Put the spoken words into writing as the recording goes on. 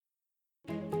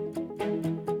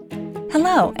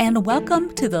Hello, and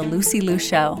welcome to the Lucy Liu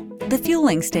Show, the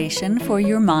fueling station for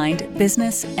your mind,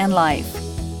 business, and life.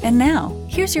 And now,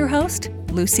 here's your host,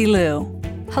 Lucy Liu.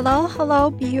 Hello,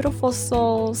 beautiful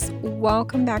souls.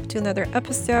 Welcome back to another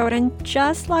episode. And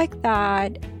just like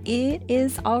that, it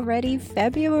is already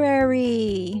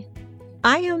February.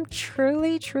 I am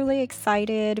truly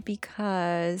excited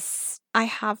because I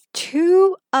have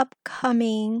two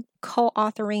upcoming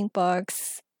co-authoring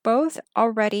books, both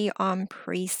already on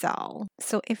pre-sale.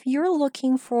 So if you're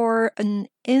looking for an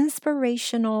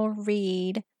inspirational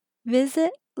read,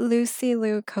 visit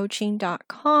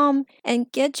LucyLiuCoaching.com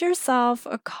and get yourself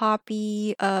a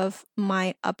copy of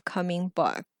my upcoming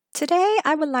book. Today,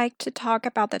 I would like to talk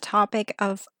about the topic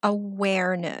of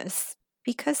awareness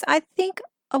because I think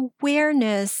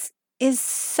awareness is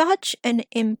such an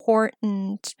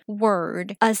important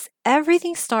word as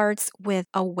everything starts with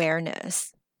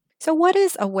awareness. So what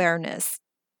is awareness?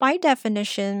 By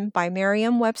definition, by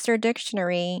Merriam-Webster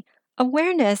Dictionary,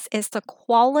 awareness is the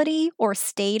quality or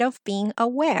state of being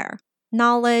aware,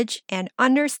 knowledge, and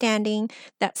understanding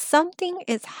that something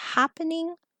is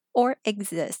happening or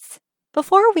exists.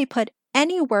 Before we put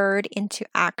any word into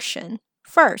action,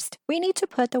 first, we need to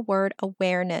put the word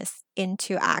awareness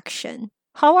into action.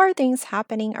 How are things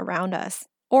happening around us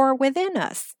or within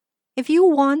us? If you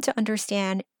want to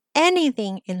understand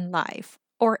anything in life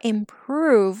or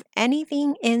improve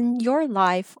anything in your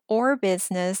life or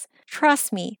business,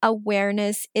 trust me,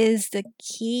 awareness is the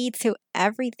key to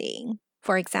everything.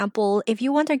 For example, if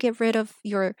you want to get rid of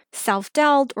your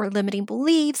self-doubt or limiting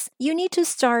beliefs, you need to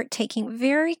start taking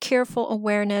very careful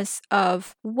awareness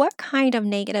of what kind of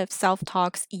negative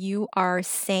self-talks you are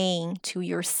saying to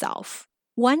yourself.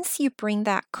 Once you bring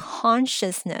that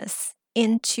consciousness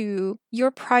into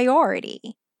your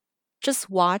priority, just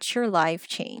watch your life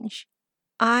change.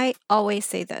 I always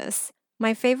say this.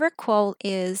 My favorite quote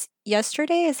is,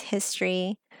 "Yesterday is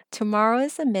history, tomorrow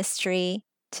is a mystery,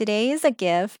 today is a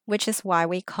gift, which is why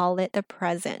we call it the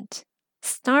present."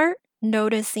 Start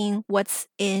noticing what's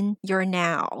in your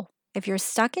now. If you're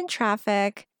stuck in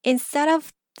traffic, instead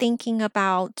of thinking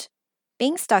about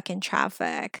being stuck in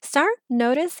traffic, start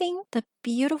noticing the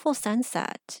beautiful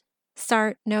sunset.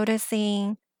 Start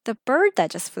noticing the bird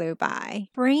that just flew by.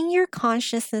 Bring your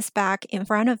consciousness back in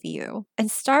front of you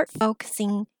and start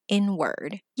focusing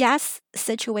inward. Yes,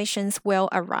 situations will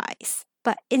arise,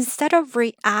 but instead of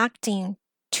reacting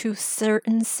to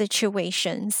certain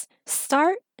situations,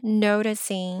 start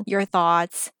noticing your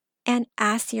thoughts and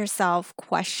ask yourself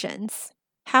questions.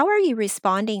 How are you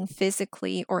responding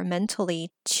physically or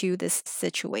mentally to this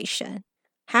situation?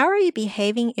 How are you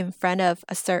behaving in front of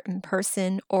a certain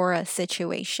person or a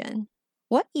situation?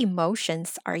 What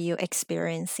emotions are you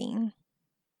experiencing?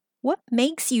 What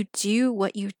makes you do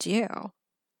what you do?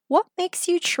 What makes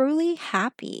you truly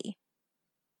happy?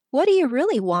 What do you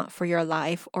really want for your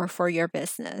life or for your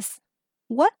business?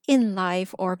 What in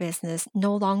life or business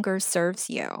no longer serves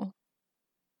you?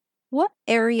 What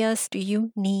areas do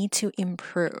you need to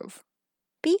improve?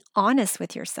 Be honest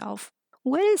with yourself.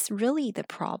 What is really the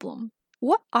problem?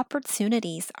 What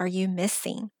opportunities are you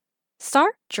missing?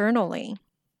 Start journaling.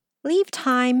 Leave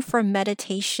time for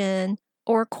meditation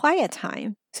or quiet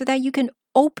time so that you can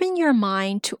open your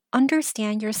mind to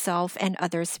understand yourself and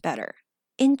others better.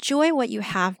 Enjoy what you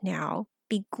have now.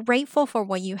 Be grateful for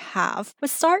what you have, but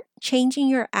start changing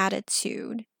your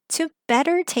attitude to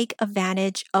better take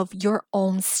advantage of your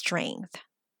own strength.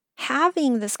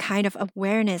 Having this kind of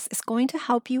awareness is going to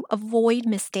help you avoid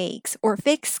mistakes or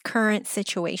fix current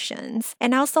situations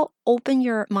and also open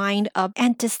your mind up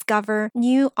and discover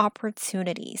new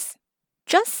opportunities.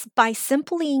 Just by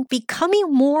simply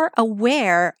becoming more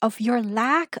aware of your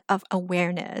lack of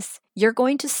awareness, you're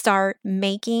going to start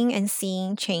making and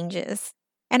seeing changes.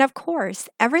 And of course,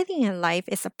 everything in life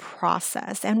is a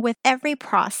process, and with every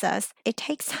process, it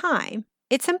takes time.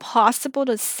 It's impossible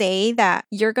to say that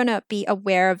you're going to be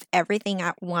aware of everything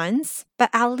at once, but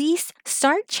at least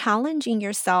start challenging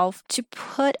yourself to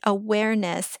put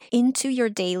awareness into your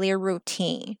daily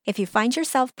routine. If you find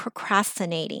yourself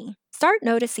procrastinating, start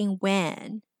noticing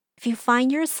when. If you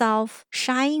find yourself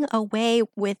shying away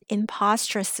with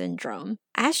imposter syndrome,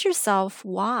 ask yourself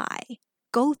why.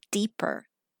 Go deeper.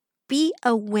 Be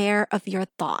aware of your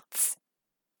thoughts.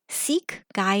 Seek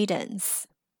guidance.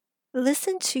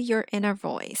 Listen to your inner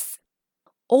voice.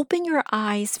 Open your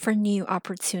eyes for new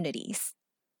opportunities.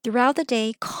 Throughout the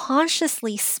day,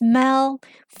 consciously smell,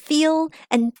 feel,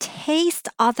 and taste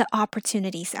all the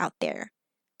opportunities out there.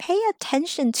 Pay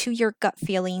attention to your gut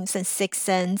feelings and sixth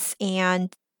sense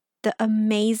and the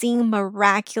amazing,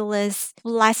 miraculous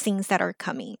blessings that are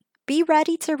coming. Be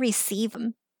ready to receive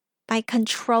them. by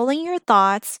controlling your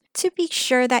thoughts to be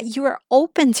sure that you are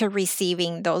open to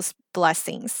receiving those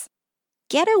blessings.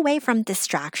 Get away from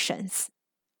distractions.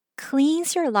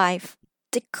 Cleanse your life.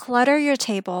 Declutter your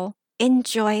table.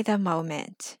 Enjoy the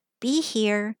moment. Be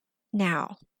here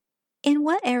now. In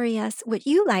what areas would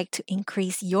you like to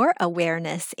increase your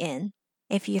awareness in?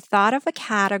 If you thought of a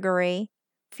category,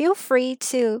 feel free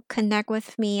to connect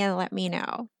with me and let me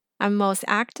know. I'm most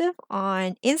active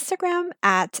on Instagram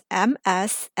at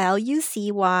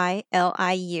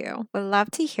MSLUCYLIU. Would love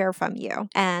to hear from you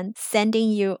and sending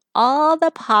you all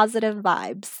the positive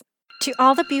vibes. To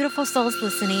all the beautiful souls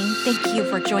listening, thank you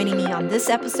for joining me on this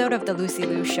episode of The Lucy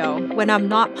Liu Show. When I'm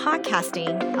not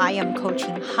podcasting, I am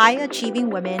coaching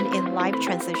high-achieving women in life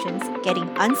transitions, getting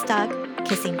unstuck,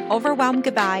 kissing overwhelm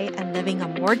goodbye, and living a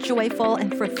more joyful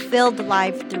and fulfilled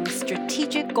life through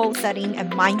strategic goal setting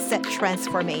and mindset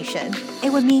transformation.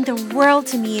 It would mean the world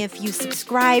to me if you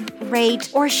subscribe, rate,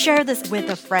 or share this with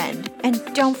a friend. And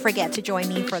don't forget to join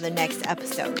me for the next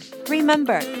episode.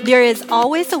 Remember, there is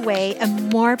always a way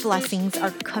and more blessings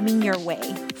are coming your way.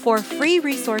 For free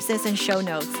resources and show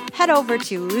notes, head over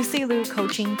to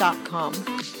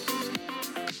LucyLuCoaching.com.